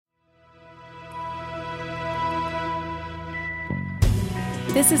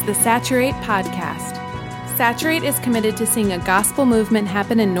This is the Saturate Podcast. Saturate is committed to seeing a gospel movement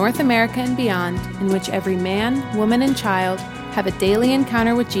happen in North America and beyond, in which every man, woman, and child have a daily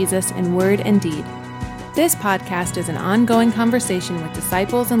encounter with Jesus in word and deed. This podcast is an ongoing conversation with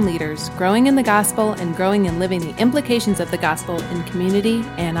disciples and leaders growing in the gospel and growing in living the implications of the gospel in community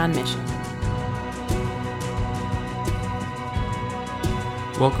and on mission.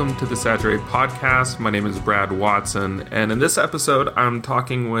 Welcome to the Saturate Podcast. My name is Brad Watson, and in this episode, I'm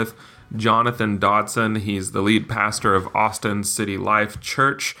talking with Jonathan Dodson. He's the lead pastor of Austin City Life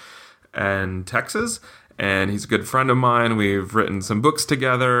Church in Texas, and he's a good friend of mine. We've written some books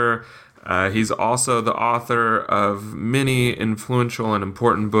together. He's also the author of many influential and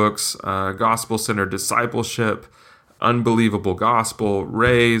important books, Gospel-Centered Discipleship, Unbelievable Gospel,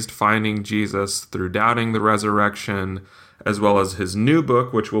 Raised, Finding Jesus Through Doubting the Resurrection, as well as his new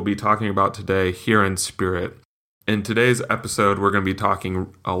book, which we'll be talking about today, Here in Spirit. In today's episode, we're going to be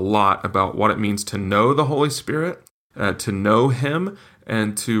talking a lot about what it means to know the Holy Spirit, to know Him,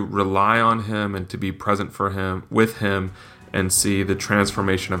 and to rely on Him, and to be present for Him, with Him, and see the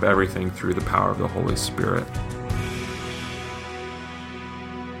transformation of everything through the power of the Holy Spirit.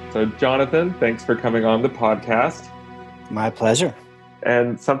 So, Jonathan, thanks for coming on the podcast. My pleasure.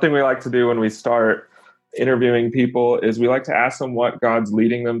 And something we like to do when we start interviewing people is we like to ask them what God's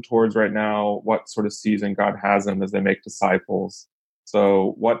leading them towards right now, what sort of season God has them as they make disciples.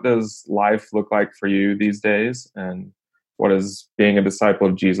 So what does life look like for you these days? And what does being a disciple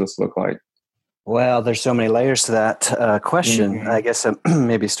of Jesus look like? Well, there's so many layers to that question. Mm-hmm. I guess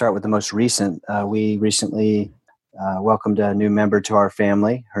maybe start with the most recent. We recently welcomed a new member to our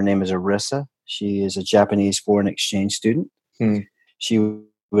family. Her name is Arissa. She is a Japanese foreign exchange student. Mm. She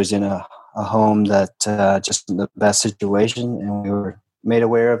was in a home that just in the best situation, and we were made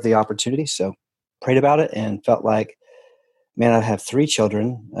aware of the opportunity. So prayed about it and felt like, man, I have 3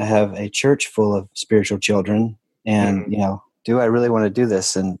 children. I have a church full of spiritual children. And, do I really want to do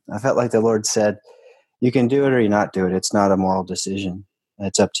this? And I felt like the Lord said, you can do it or you not do it. It's not a moral decision.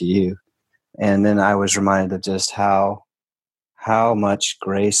 It's up to you. And then I was reminded of just how much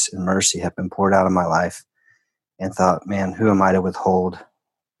grace and mercy have been poured out of my life, and thought, man, who am I to withhold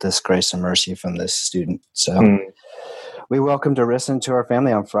this grace and mercy from this student? So we welcomed Arissa into our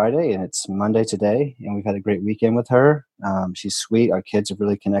family on Friday, and it's Monday today, and we've had a great weekend with her. She's sweet. Our kids have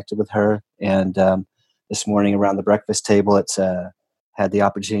really connected with her. And this morning around the breakfast table, it's had the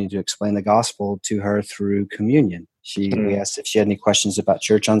opportunity to explain the gospel to her through communion. We asked if she had any questions about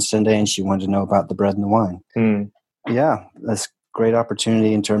church on Sunday, and she wanted to know about the bread and the wine. Yeah, that's a great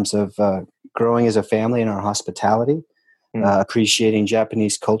opportunity in terms of growing as a family in our hospitality. Appreciating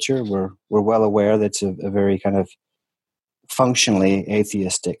Japanese culture. We're well aware that it's a very kind of functionally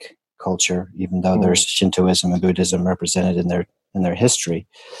atheistic culture, even though there's Shintoism and Buddhism represented in their history.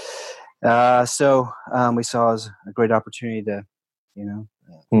 So we saw as a great opportunity to,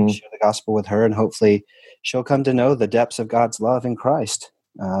 share the gospel with her, and hopefully she'll come to know the depths of God's love in Christ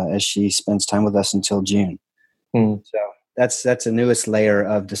as she spends time with us until June. So that's the newest layer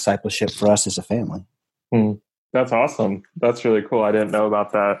of discipleship for us as a family. That's awesome. That's really cool. I didn't know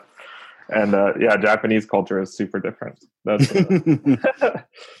about that. And Japanese culture is super different. That's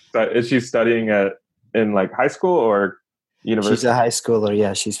but is she studying in like high school or university? She's a high schooler.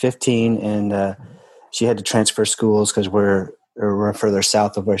 Yeah, she's 15, and she had to transfer schools because we're further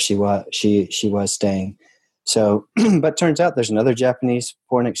south of where she was staying. So, but turns out there's another Japanese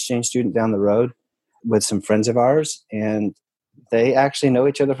foreign exchange student down the road with some friends of ours, and they actually know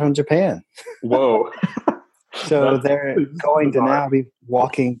each other from Japan. Whoa. So they're going to now be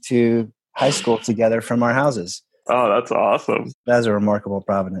walking to high school together from our houses. Oh, that's awesome. That's a remarkable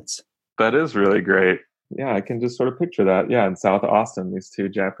providence. That is really great. Yeah, I can just sort of picture that. Yeah, in South Austin, these 2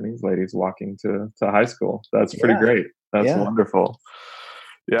 Japanese ladies walking to high school. That's pretty great. That's wonderful.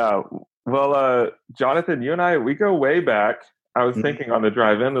 Yeah. Well, Jonathan, you and I, we go way back. I was thinking on the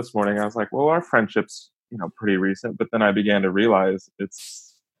drive in this morning, I was like, well, our friendship's, pretty recent. But then I began to realize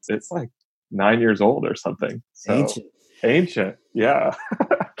it's like 9 years old or something. So, ancient. Yeah.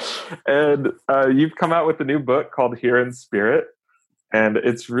 And you've come out with a new book called Here in Spirit, and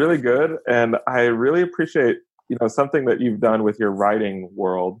it's really good. And I really appreciate, something that you've done with your writing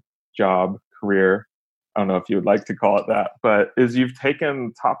career. I don't know if you would like to call it that, but is you've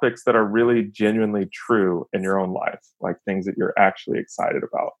taken topics that are really genuinely true in your own life, like things that you're actually excited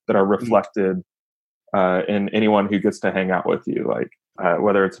about that are reflected in anyone who gets to hang out with you, like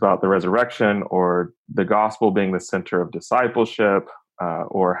whether it's about the resurrection or the gospel being the center of discipleship,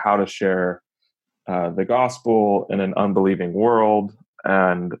 or how to share the gospel in an unbelieving world,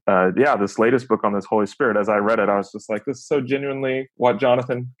 And this latest book on this Holy Spirit, as I read it, I was just like, this is so genuinely what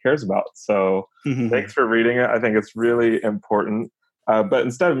Jonathan cares about. So thanks for reading it. I think it's really important. But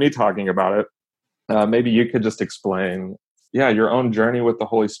instead of me talking about it, maybe you could just explain, your own journey with the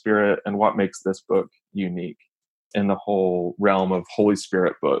Holy Spirit and what makes this book unique in the whole realm of Holy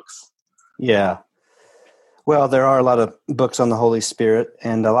Spirit books. Yeah. Well, there are a lot of books on the Holy Spirit,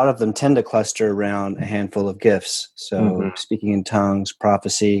 and a lot of them tend to cluster around a handful of gifts. So speaking in tongues,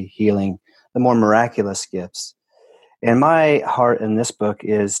 prophecy, healing, the more miraculous gifts. And my heart in this book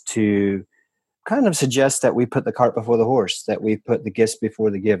is to kind of suggest that we put the cart before the horse, that we put the gifts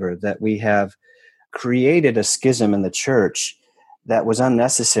before the giver, that we have created a schism in the church that was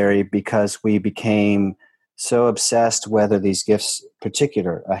unnecessary because we became so obsessed whether these gifts,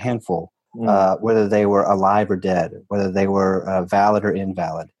 particular, a handful, whether they were alive or dead, whether they were valid or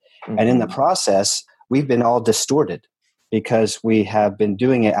invalid. And in the process, we've been all distorted because we have been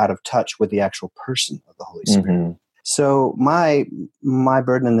doing it out of touch with the actual person of the Holy Spirit. So my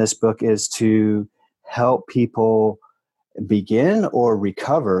burden in this book is to help people begin or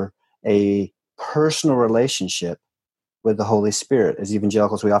recover a personal relationship with the Holy Spirit. As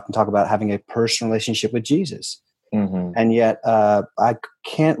evangelicals, we often talk about having a personal relationship with Jesus. And yet I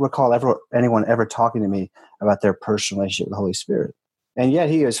can't recall anyone ever talking to me about their personal relationship with the Holy Spirit. And yet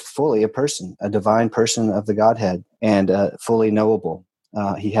he is fully a person, a divine person of the Godhead, and fully knowable.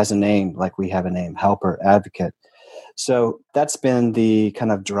 He has a name like we have a name, helper, advocate. So that's been the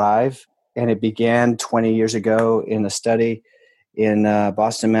kind of drive. And it began 20 years ago in a study in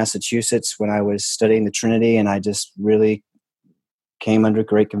Boston, Massachusetts, when I was studying the Trinity, and I just really came under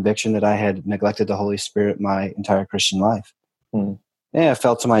great conviction that I had neglected the Holy Spirit my entire Christian life. And I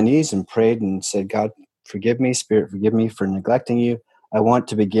fell to my knees and prayed and said, God, forgive me, Spirit, forgive me for neglecting you. I want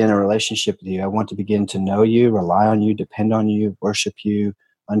to begin a relationship with you. I want to begin to know you, rely on you, depend on you, worship you,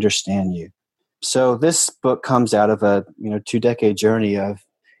 understand you. So this book comes out of a 2-decade journey of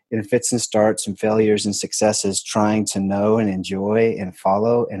fits and starts and failures and successes, trying to know and enjoy and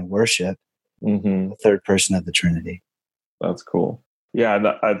follow and worship the third person of the Trinity. That's cool.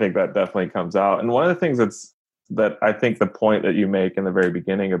 Yeah, I think that definitely comes out. And one of the things that I think the point that you make in the very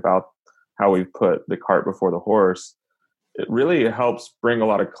beginning about how we put the cart before the horse, it really helps bring a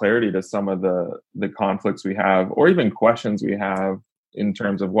lot of clarity to some of the conflicts we have, or even questions we have in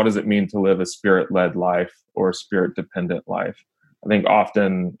terms of what does it mean to live a spirit-led life or a spirit-dependent life. I think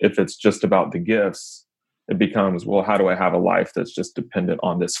often if it's just about the gifts, it becomes, well, how do I have a life that's just dependent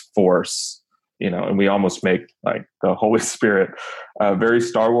on this force? And we almost make like the Holy Spirit very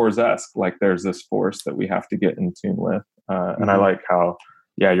Star Wars-esque, like there's this force that we have to get in tune with. And I like how,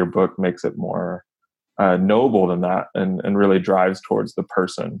 your book makes it more noble than that and really drives towards the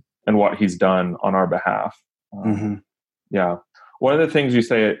person and what he's done on our behalf. Yeah. One of the things you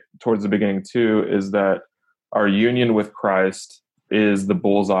say towards the beginning too is that our union with Christ is the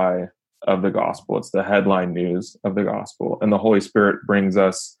bullseye of the gospel. It's the headline news of the gospel. And the Holy Spirit brings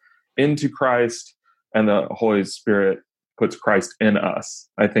us into Christ, and the Holy Spirit puts Christ in us,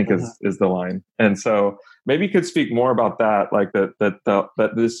 I think is the line. And so maybe you could speak more about that, like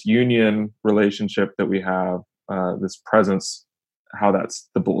that this union relationship that we have, this presence, how that's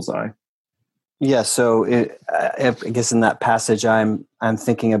the bullseye. Yeah, so I guess in that passage, I'm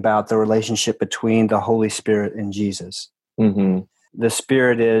thinking about the relationship between the Holy Spirit and Jesus. The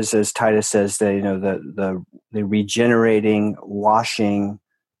Spirit is, as Titus says, the regenerating, washing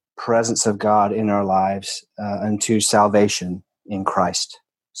presence of God in our lives unto salvation in Christ.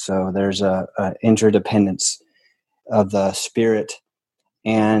 So there's a interdependence of the Spirit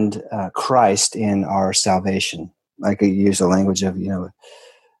and Christ in our salvation. I could use the language of,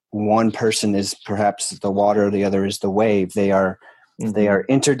 one person is perhaps the water, the other is the wave. They are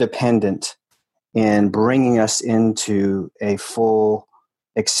interdependent in bringing us into a full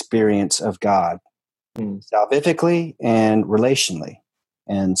experience of God, salvifically and relationally.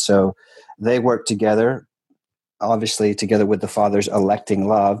 And so they work together, obviously together with the Father's electing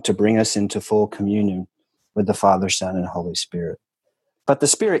love, to bring us into full communion with the Father, Son, and Holy Spirit. But the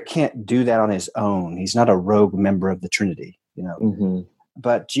Spirit can't do that on his own. He's not a rogue member of the Trinity,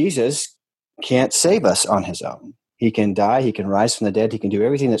 But Jesus can't save us on his own. He can die, he can rise from the dead, he can do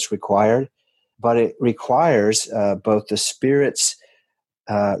everything that's required, but it requires both the Spirit's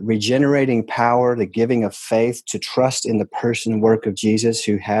regenerating power, the giving of faith, to trust in the person and work of Jesus,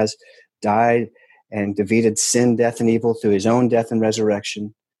 who has died and defeated sin, death, and evil through his own death and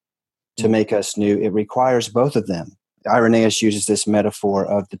resurrection to make us new. It requires both of them. Irenaeus uses this metaphor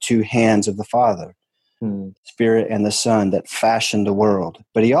of the two hands of the Father, Spirit and the Son, that fashioned the world.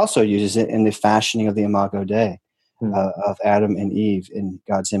 But he also uses it in the fashioning of the Imago Dei, of Adam and Eve in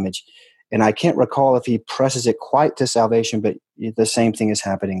God's image. And I can't recall if he presses it quite to salvation, but the same thing is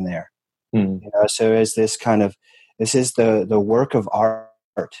happening there. So as this is the work of art,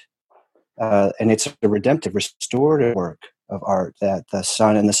 and it's a redemptive, restorative work of art that the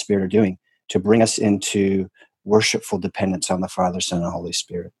Son and the Spirit are doing to bring us into worshipful dependence on the Father, Son, and Holy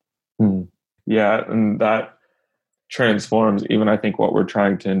Spirit. Yeah, and that transforms even, I think, what we're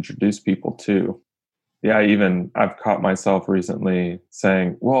trying to introduce people to. Yeah, even I've caught myself recently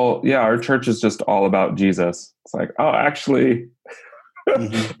saying, well, yeah, our church is just all about Jesus. It's like, oh, actually,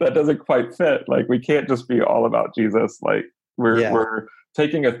 that doesn't quite fit. Like, we can't just be all about Jesus. Like, we're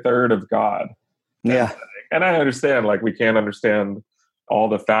taking a third of God. Yeah. And I understand, like, we can't understand all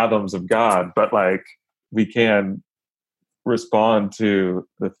the fathoms of God, but like, we can respond to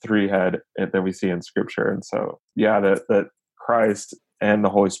the three head that we see in Scripture. And so, yeah, that Christ and the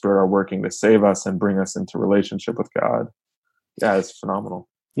Holy Spirit are working to save us and bring us into relationship with God. Yeah, it's phenomenal.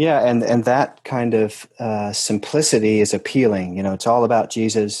 Yeah, and that kind of simplicity is appealing. It's all about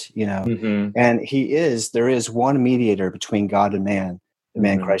Jesus, and there is one mediator between God and man, the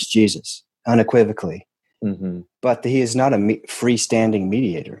man Christ Jesus, unequivocally. But he is not a freestanding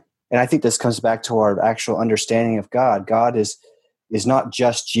mediator. And I think this comes back to our actual understanding of God. God is not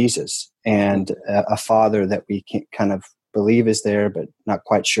just Jesus and a father that we can kind of believe is there, but not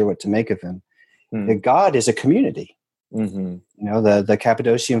quite sure what to make of him. God is a community. The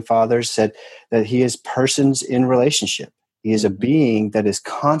Cappadocian fathers said that he is persons in relationship. He is a being that is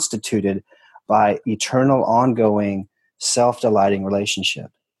constituted by eternal, ongoing, self-delighting relationship.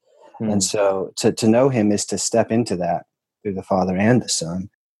 And so to know him is to step into that through the Father and the Son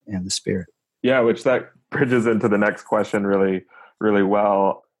and the Spirit. Yeah, which that bridges into the next question really, really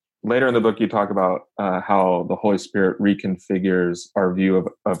well. Later in the book, you talk about how the Holy Spirit reconfigures our view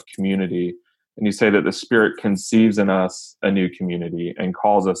of community. And you say that the Spirit conceives in us a new community and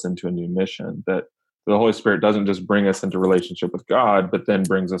calls us into a new mission, that the Holy Spirit doesn't just bring us into relationship with God, but then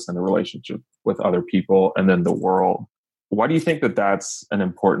brings us into relationship with other people and then the world. Why do you think that that's an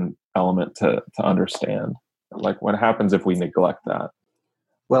important element to understand? Like, what happens if we neglect that?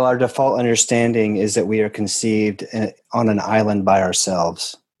 Well, our default understanding is that we are conceived on an island by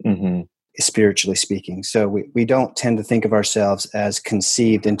ourselves, spiritually speaking. So we don't tend to think of ourselves as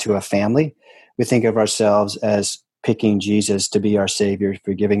conceived into a family. We think of ourselves as picking Jesus to be our Savior,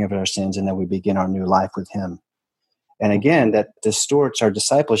 forgiving of our sins, and then we begin our new life with him. And again, that distorts our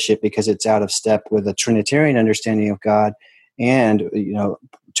discipleship because it's out of step with a Trinitarian understanding of God and,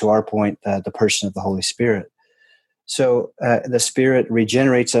 to our point, the person of the Holy Spirit. So the Spirit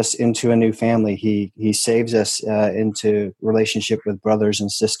regenerates us into a new family. He saves us into relationship with brothers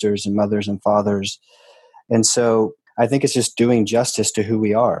and sisters and mothers and fathers. And so I think it's just doing justice to who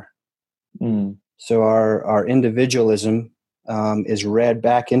we are. So our individualism is read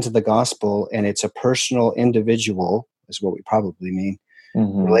back into the gospel, and it's a personal individual, is what we probably mean,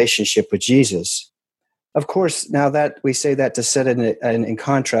 relationship with Jesus. Of course, now that we say that to set it in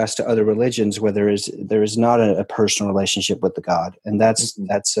contrast to other religions where there is not a personal relationship with the God, and that's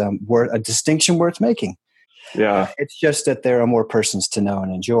a distinction worth making. Yeah, it's just that there are more persons to know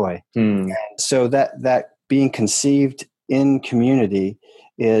and enjoy. So that being conceived in community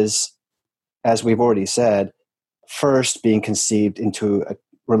is, as we've already said, first being conceived into a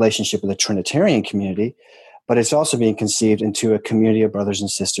relationship with a Trinitarian community, but it's also being conceived into a community of brothers and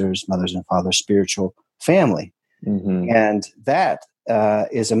sisters, mothers and fathers, spiritual family. And that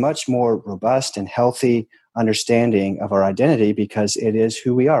is a much more robust and healthy understanding of our identity because it is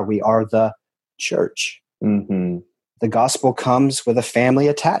who we are. We are the church. The gospel comes with a family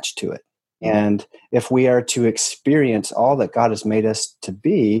attached to it. And if we are to experience all that God has made us to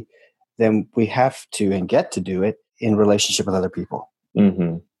be, then we have to and get to do it in relationship with other people.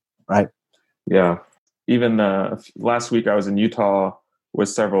 Right? Yeah. Even last week I was in Utah with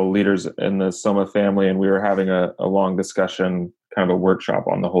several leaders in the Soma family, and we were having a long discussion, kind of a workshop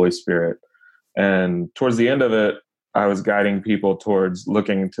on the Holy Spirit. And towards the end of it, I was guiding people towards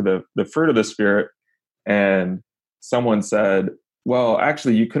looking to the fruit of the Spirit. And someone said, well,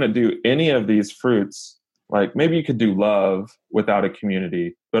 actually, you couldn't do any of these fruits. Like, maybe you could do love without a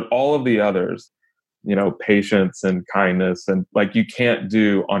community, but all of the others, patience and kindness, and like, you can't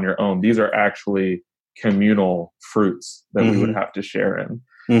do on your own. These are actually communal fruits that we would have to share in,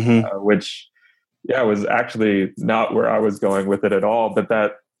 which was actually not where I was going with it at all. But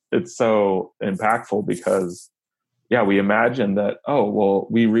that it's so impactful because, we imagine that,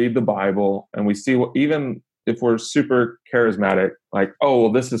 we read the Bible and we see what, even if we're super charismatic, like,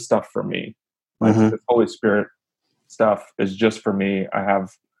 this is stuff for me. Like, the Holy Spirit stuff is just for me.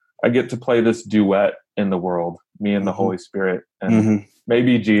 I get to play this duet in the world me and the Holy Spirit, and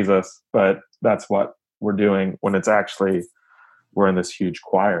maybe Jesus, but that's what we're doing when it's actually we're in this huge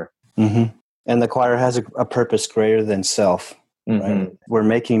choir. And the choir has a purpose greater than self. Right? We're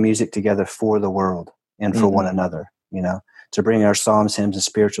making music together for the world and for one another, to bring our psalms, hymns, and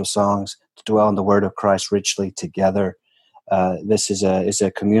spiritual songs to dwell in the word of Christ richly together. This is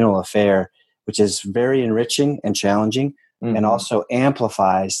a communal affair, which is very enriching and challenging, and also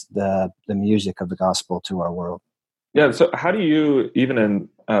amplifies the music of the gospel to our world. Yeah. So how do you, even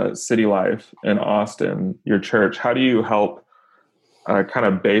in city life in Austin, your church, how do you help kind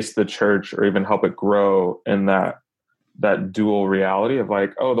of base the church or even help it grow in that dual reality of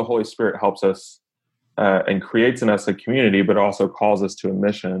like, oh, the Holy Spirit helps us and creates in us a community, but also calls us to a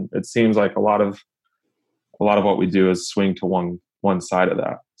mission? It seems like a lot of what we do is swing to one side of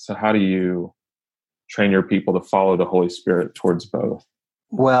that. So how do you train your people to follow the Holy Spirit towards both?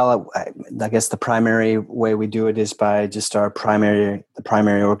 Well, I guess the primary way we do it is by just the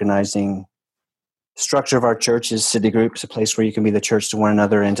primary organizing structure of our church is city groups, a place where you can be the church to one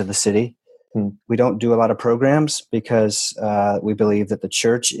another and to the city. We don't do a lot of programs because we believe that the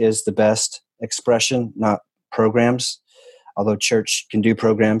church is the best expression, not programs. Although church can do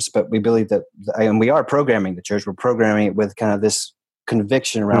programs, but we believe that, and we are programming the church, we're programming it with kind of this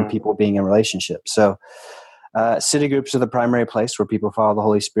conviction around people being in relationship. So city groups are the primary place where people follow the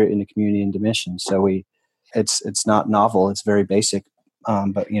Holy Spirit into community and to mission. So it's not novel, it's very basic.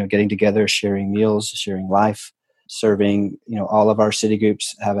 But getting together, sharing meals, sharing life, serving. All of our city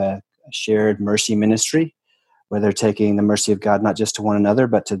groups have a shared mercy ministry, where they're taking the mercy of God not just to one another,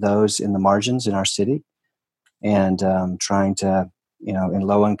 but to those in the margins in our city, and trying to, in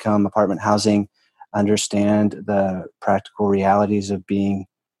low-income apartment housing, understand the practical realities of being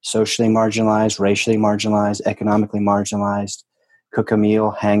socially marginalized, racially marginalized, economically marginalized. Cook a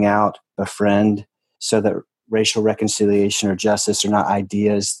meal, hang out, befriend, so that racial reconciliation or justice are not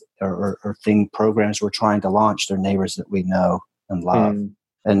ideas or programs we're trying to launch. They're neighbors that we know and love.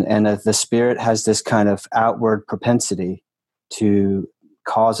 And the Spirit has this kind of outward propensity to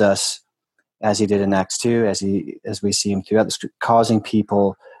cause us, as he did in Acts 2, as we see him throughout the script, causing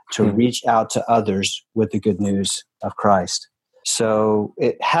people to reach out to others with the good news of Christ. So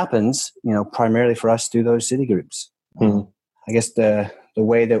it happens, primarily for us through those city groups. I guess the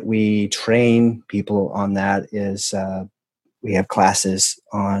way that we train people on that is we have classes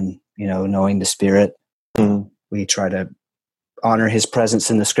on, knowing the Spirit. We try to honor his presence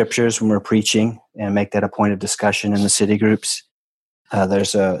in the scriptures when we're preaching and make that a point of discussion in the city groups.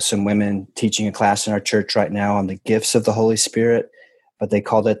 There's some women teaching a class in our church right now on the gifts of the Holy Spirit, but they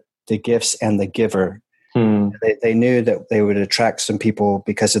called it the gifts and the giver. They knew that they would attract some people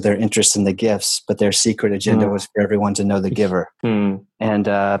because of their interest in the gifts, but their secret agenda was for everyone to know the giver. And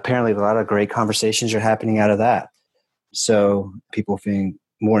apparently a lot of great conversations are happening out of that. So people feeling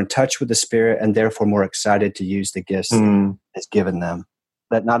more in touch with the Spirit and therefore more excited to use the gifts that is given them.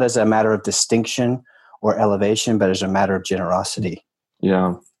 That not as a matter of distinction or elevation, but as a matter of generosity.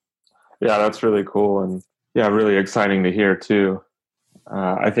 Yeah, that's really cool. And really exciting to hear too.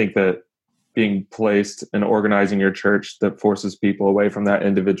 I think that being placed and organizing your church that forces people away from that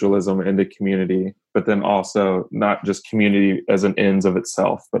individualism into community, but then also not just community as an ends of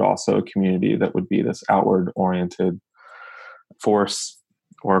itself, but also a community that would be this outward oriented force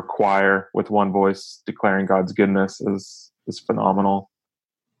or choir with one voice declaring God's goodness is phenomenal.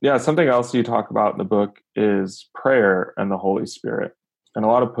 Yeah, something else you talk about in the book is prayer and the Holy Spirit. And a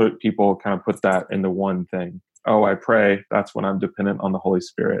lot of people kind of put that into one thing. Oh, I pray. That's when I'm dependent on the Holy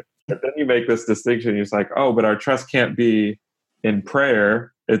Spirit. But then you make this distinction. You're like, oh, but our trust can't be in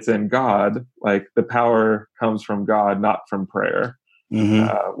prayer. It's in God. Like the power comes from God, not from prayer,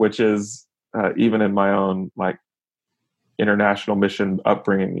 which is even in my own like international mission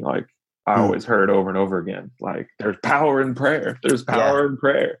upbringing, like I always heard over and over again, like there's power in prayer. There's power in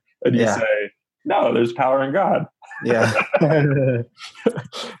prayer. And you say, no, there's power in God. Yeah.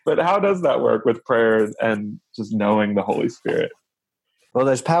 But how does that work with prayer and just knowing the Holy Spirit? Well,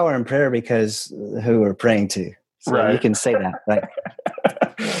 there's power in prayer because who we're praying to. So you can say that, right?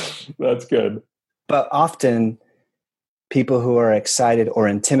 That's good. But often people who are excited or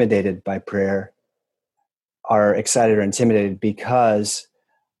intimidated by prayer are excited or intimidated because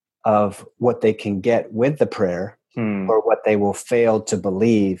of what they can get with the prayer or what they will fail to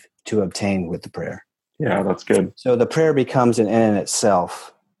believe to obtain with the prayer. Yeah, that's good. So the prayer becomes an end in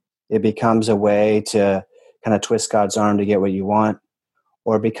itself. It becomes a way to kind of twist God's arm to get what you want,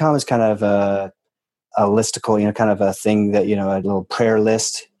 or it becomes kind of a listicle, kind of a thing that, a little prayer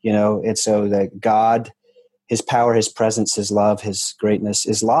list, it's so that God, his power, his presence, his love, his greatness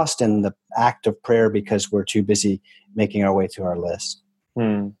is lost in the act of prayer because we're too busy making our way through our list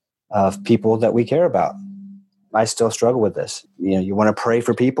of people that we care about. I still struggle with this. You want to pray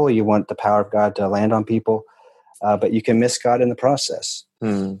for people, you want the power of God to land on people, but you can miss God in the process.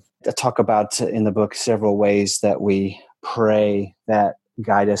 I talk about in the book several ways that we pray that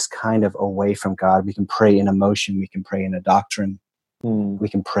guide us kind of away from God. We can pray in emotion, we can pray in a doctrine, we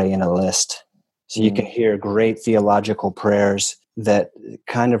can pray in a list. So you can hear great theological prayers that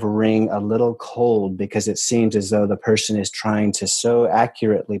kind of ring a little cold because it seems as though the person is trying to so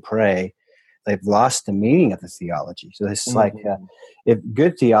accurately pray, they've lost the meaning of the theology. So it's like, if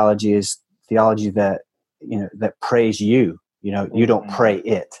good theology is theology that, that prays you, you don't pray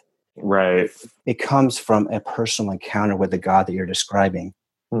it. Right. It comes from a personal encounter with the God that you're describing.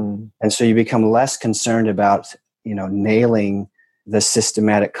 And so you become less concerned about, nailing the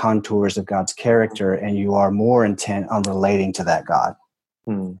systematic contours of God's character, and you are more intent on relating to that God.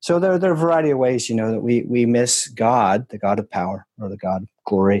 So there are a variety of ways, that we miss God, the God of power or the God of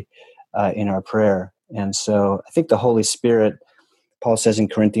glory, in our prayer. And so I think the Holy Spirit, Paul says in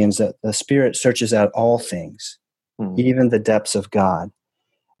Corinthians, that the Spirit searches out all things, even the depths of God,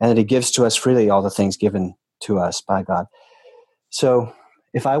 and that he gives to us freely all the things given to us by God. So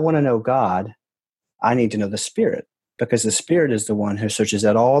if I want to know God, I need to know the Spirit, because the Spirit is the one who searches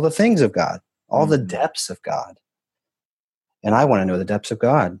out all the things of God, all the depths of God. And I want to know the depths of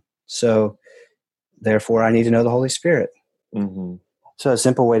God. So therefore, I need to know the Holy Spirit. So a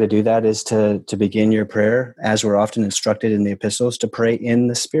simple way to do that is to begin your prayer, as we're often instructed in the epistles, to pray in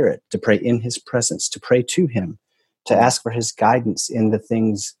the Spirit, to pray in his presence, to pray to him, to ask for his guidance in the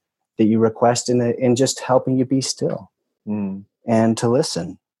things that you request, in just helping you be still and to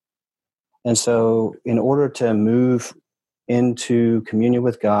listen. And so in order to move into communion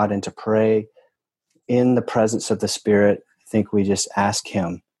with God and to pray in the presence of the Spirit, I think we just ask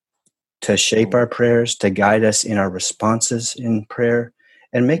him to shape our prayers, to guide us in our responses in prayer,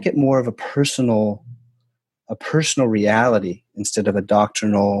 and make it more of a personal reality instead of a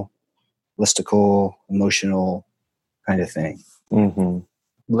doctrinal, listicle, emotional kind of thing.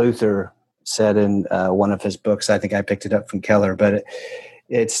 Luther said in one of his books, I think I picked it up from Keller, but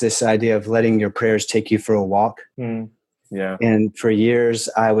it's this idea of letting your prayers take you for a walk. Yeah. And for years,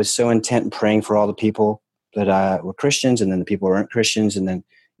 I was so intent in praying for all the people that were Christians, and then the people who weren't Christians. And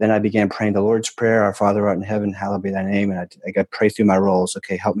then I began praying the Lord's Prayer, Our Father who art in heaven, hallowed be thy name. And I got to pray through my roles.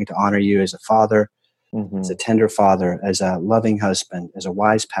 Okay, help me to honor you as a father, as a tender father, as a loving husband, as a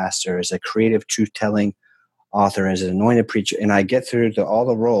wise pastor, as a creative truth-telling author, as an anointed preacher. And I get through all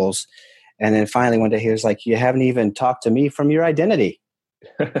the roles. And then finally one day he was like, you haven't even talked to me from your identity.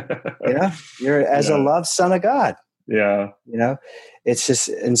 You're as a loved son of God. It's just,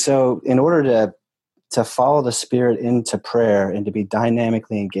 and so in order to follow the Spirit into prayer and to be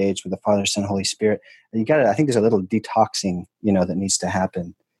dynamically engaged with the Father, Son, Holy Spirit, I think there's a little detoxing, that needs to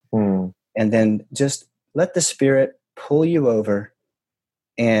happen. And then just let the Spirit pull you over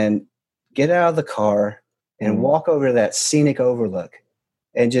and get out of the car and walk over to that scenic overlook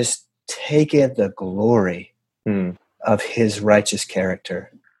and just take in the glory of his righteous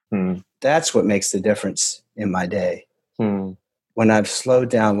character. That's what makes the difference in my day. When I've slowed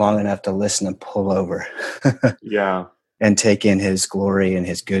down long enough to listen and pull over. And take in his glory and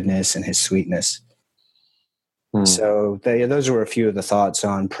his goodness and his sweetness. So those were a few of the thoughts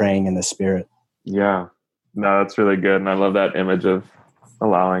on praying in the Spirit. Yeah. No, that's really good. And I love that image of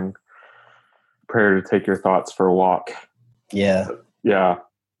allowing prayer to take your thoughts for a walk. Yeah. Yeah.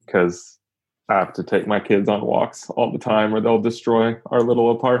 Because I have to take my kids on walks all the time, or they'll destroy our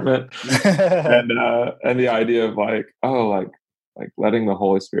little apartment. and the idea of like letting the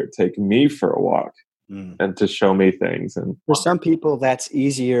Holy Spirit take me for a walk and to show me things. And for some people, that's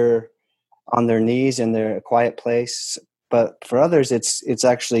easier on their knees in their quiet place. But for others, it's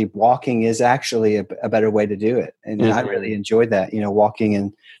actually walking is actually a better way to do it. And I really enjoyed that, walking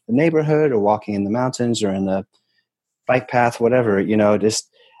in the neighborhood or walking in the mountains or in the bike path, whatever, just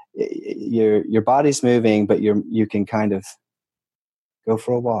your body's moving, but you can kind of go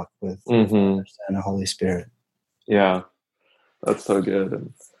for a walk with the Father, Son, and the Holy Spirit. Yeah, that's so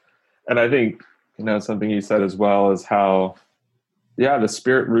good. And I think, something you said as well is how, the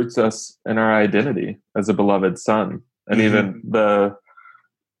Spirit roots us in our identity as a beloved son. And even the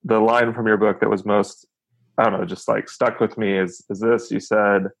line from your book that was most, I don't know, just like stuck with me is this. You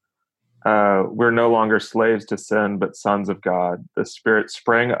said, we're no longer slaves to sin, but sons of God. The Spirit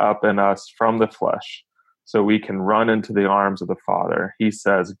sprang up in us from the flesh so we can run into the arms of the Father. He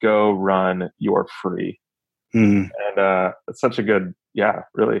says, go run, you're free. And it's such a good,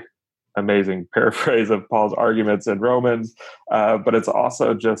 really amazing paraphrase of Paul's arguments in Romans, but it's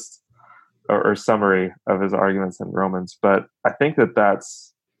also just or summary of his arguments in Romans. But I think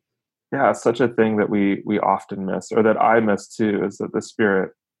that's such a thing that we often miss, or that I miss too, is that the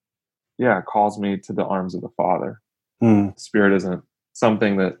Spirit calls me to the arms of the Father. Spirit isn't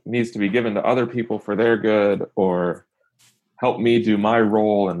something that needs to be given to other people for their good, or help me do my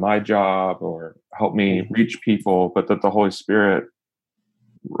role and my job, or help me reach people, but that the Holy Spirit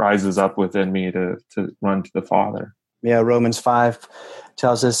rises up within me to run to the Father. Yeah, Romans 5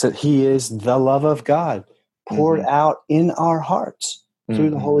 tells us that he is the love of God poured out in our hearts through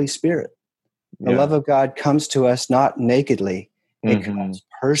the Holy Spirit. The love of God comes to us not nakedly. It comes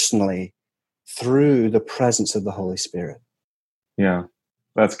personally through the presence of the Holy Spirit. Yeah,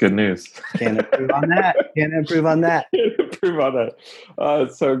 that's good news. Can't improve on that. Can't improve on that.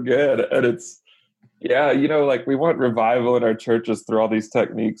 It's so good. And it's, like we want revival in our churches through all these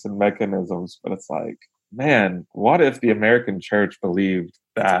techniques and mechanisms, but it's like, man, what if the American church believed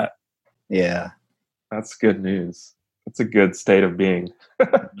that? Yeah. That's good news. It's a good state of being.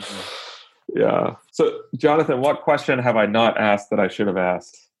 Yeah. So, Jonathan, what question have I not asked that I should have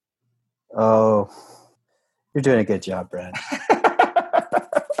asked? Oh, you're doing a good job, Brad.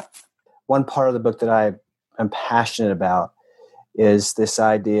 One part of the book that I am passionate about is this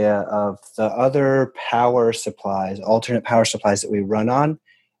idea of the other power supplies, alternate power supplies that we run on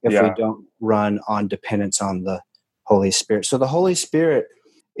if we don't run on dependence on the Holy Spirit. So the Holy Spirit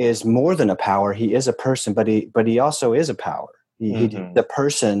is more than a power. He is a person, but he also is a power. He's the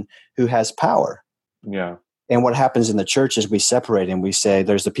person who has power. Yeah. And what happens in the church is we separate and we say,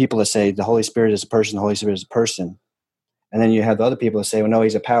 there's the people that say the Holy Spirit is a person, the Holy Spirit is a person. And then you have the other people that say, well, no,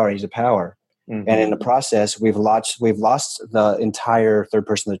 he's a power, he's a power. And in the process, we've lost the entire third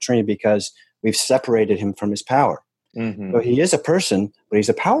person of the Trinity because we've separated him from his power. So he is a person, but he's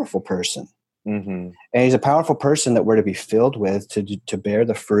a powerful person. And he's a powerful person that we're to be filled with to bear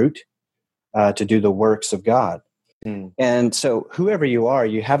the fruit, to do the works of God. And so whoever you are,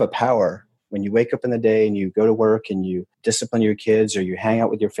 you have a power. When you wake up in the day and you go to work and you discipline your kids or you hang out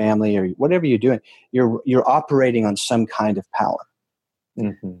with your family or whatever you're doing, you're operating on some kind of power.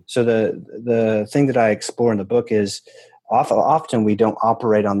 So the thing that I explore in the book is often we don't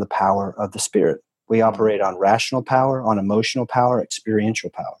operate on the power of the Spirit. We operate on rational power, on emotional power, experiential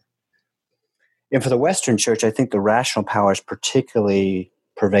power. And for the Western church, I think the rational power is particularly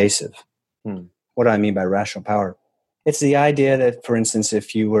pervasive. What do I mean by rational power? It's the idea that, for instance,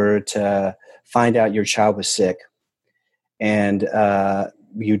 if you were to find out your child was sick and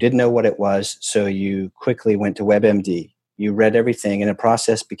you didn't know what it was, so you quickly went to WebMD. You read everything, and in the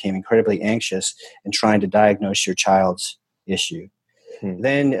process became incredibly anxious in trying to diagnose your child's issue.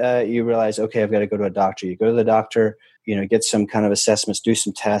 Then you realize, okay, I've got to go to a doctor. You go to the doctor, get some kind of assessments, do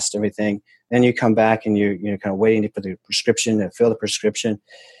some tests, everything. Then you come back and you're kind of waiting for the prescription to fill the prescription.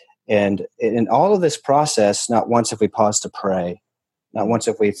 And in all of this process, not once have we paused to pray. Not once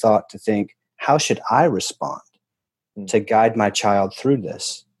have we thought to think, how should I respond to guide my child through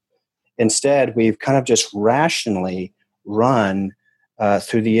this? Instead, we've kind of just rationally run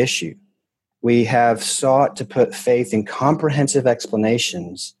through the issue. We have sought to put faith in comprehensive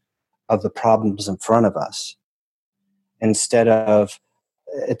explanations of the problems in front of us, instead of,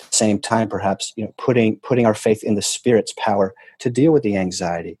 at the same time, perhaps, putting our faith in the Spirit's power to deal with the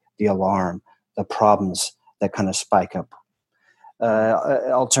anxiety, the alarm, the problems that kind of spike up.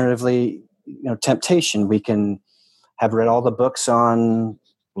 Alternatively, temptation. We can have read all the books on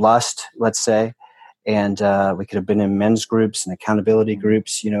lust, let's say, and we could have been in men's groups and accountability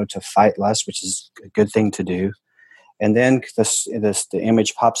groups, to fight lust, which is a good thing to do. And then the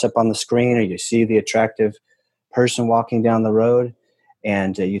image pops up on the screen, or you see the attractive person walking down the road,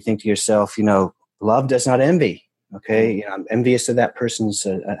 and you think to yourself, love does not envy. Okay, I'm envious of that person's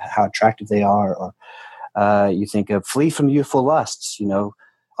how attractive they are. Or you think of flee from youthful lusts.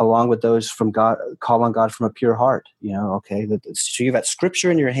 Along with those from God, call on God from a pure heart. Okay, so you've got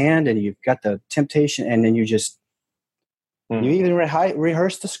Scripture in your hand, and you've got the temptation, and then you just you even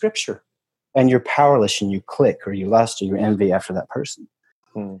rehearse the Scripture, and you're powerless, and you click, or you lust, or you envy after that person.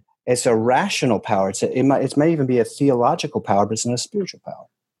 It's a rational power. It may even be a theological power, but it's not a spiritual power.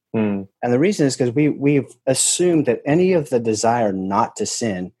 And the reason is because we've assumed that any of the desire not to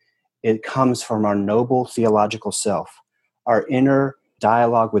sin, it comes from our noble theological self, our inner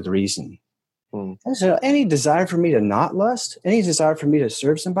dialogue with reason. And so any desire for me to not lust, any desire for me to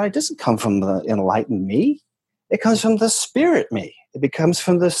serve somebody, doesn't come from the enlightened me. It comes from the Spirit me. It comes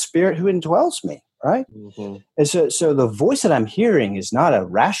from the Spirit who indwells me. right? Mm-hmm. And so the voice that I'm hearing is not a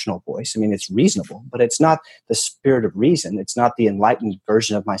rational voice. I mean, it's reasonable, but it's not the spirit of reason. It's not the enlightened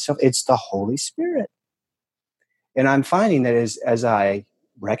version of myself. It's the Holy Spirit. And I'm finding that as I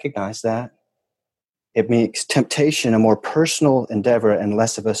recognize that, it makes temptation a more personal endeavor and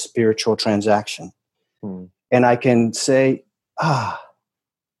less of a spiritual transaction. And I can say,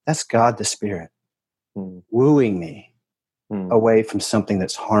 that's God the Spirit wooing me away from something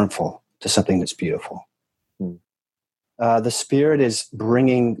that's harmful to something that's beautiful. The Spirit is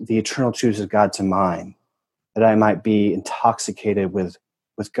bringing the eternal truths of God to mind, that I might be intoxicated with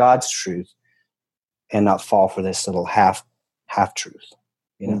God's truth and not fall for this little half truth.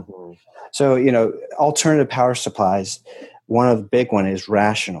 So, alternative power supplies, one of the big one is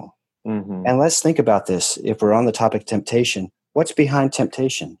rational. And let's think about this. If we're on the topic of temptation, what's behind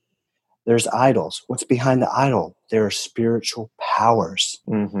temptation? There's idols. What's behind the idol? There are spiritual powers.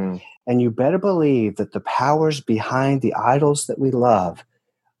 And you better believe that the powers behind the idols that we love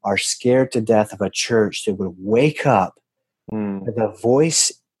are scared to death of a church that would wake up. The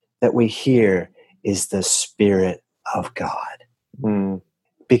voice that we hear is the Spirit of God.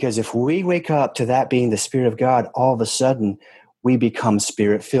 Because if we wake up to that being the Spirit of God, all of a sudden we become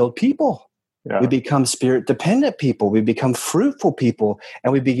Spirit-filled people. We become Spirit-dependent people. We become fruitful people,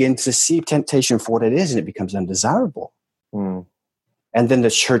 and we begin to see temptation for what it is, and it becomes undesirable. And then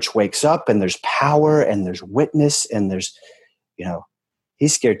the church wakes up, and there's power, and there's witness, and there's,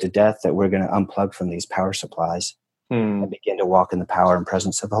 he's scared to death that we're going to unplug from these power supplies and begin to walk in the power and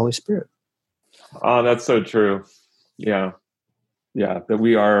presence of the Holy Spirit. Oh, that's so true. Yeah. That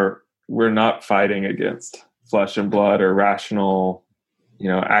we're not fighting against flesh and blood or rational,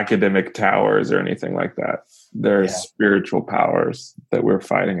 academic towers or anything like that. There's spiritual powers that we're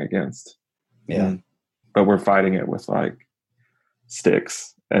fighting against. But we're fighting it with like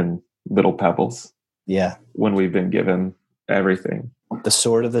sticks and little pebbles. When we've been given everything. The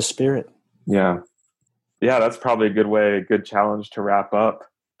sword of the Spirit. Yeah, that's probably a good challenge to wrap up.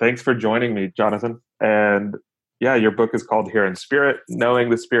 Thanks for joining me, Jonathan. And your book is called Here in Spirit, Knowing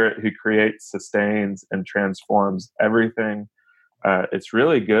the Spirit Who Creates, Sustains, and Transforms Everything. It's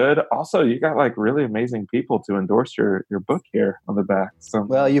really good. Also, you got like really amazing people to endorse your book here on the back. So,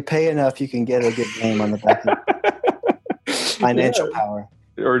 well, you pay enough, you can get a good name on the back. Financial power.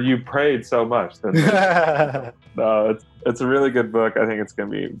 Or you prayed so much. No, it's a really good book. I think it's going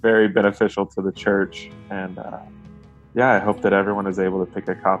to be very beneficial to the church. And I hope that everyone is able to pick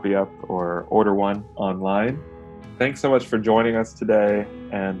a copy up or order one online. Thanks so much for joining us today,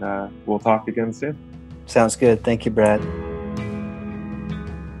 and we'll talk again soon. Sounds good. Thank you, Brad.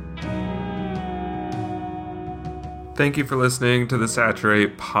 Thank you for listening to the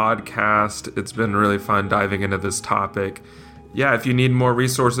Saturate Podcast. It's been really fun diving into this topic. If you need more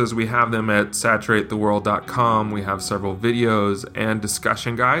resources, we have them at saturatetheworld.com. We have several videos and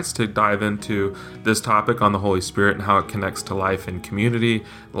discussion guides to dive into this topic on the Holy Spirit and how it connects to life in community,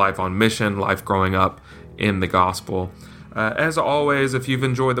 life on mission, life growing up in the gospel. As always, if you've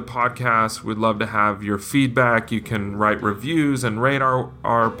enjoyed the podcast, we'd love to have your feedback. You can write reviews and rate our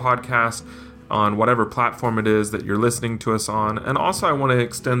podcast on whatever platform it is that you're listening to us on. And also, I want to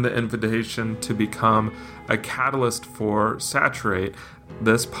extend the invitation to become a catalyst for Saturate.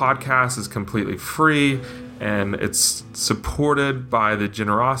 This podcast is completely free, and it's supported by the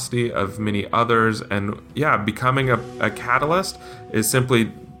generosity of many others. And becoming a catalyst is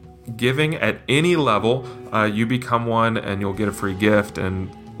simply giving at any level. You become one, and you'll get a free gift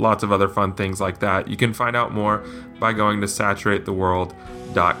and lots of other fun things like that. You can find out more by going to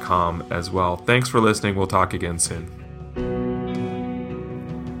saturatetheworld.com as well. Thanks for listening. We'll talk again soon.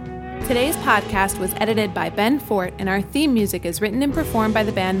 Today's podcast was edited by Ben Fort, and our theme music is written and performed by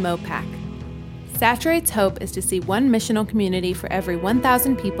the band Mopac. Saturate's hope is to see one missional community for every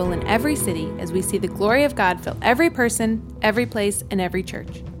 1,000 people in every city as we see the glory of God fill every person, every place, and every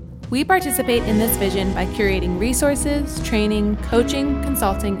church. We participate in this vision by curating resources, training, coaching,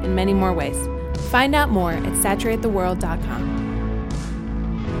 consulting, and many more ways. Find out more at saturatetheworld.com.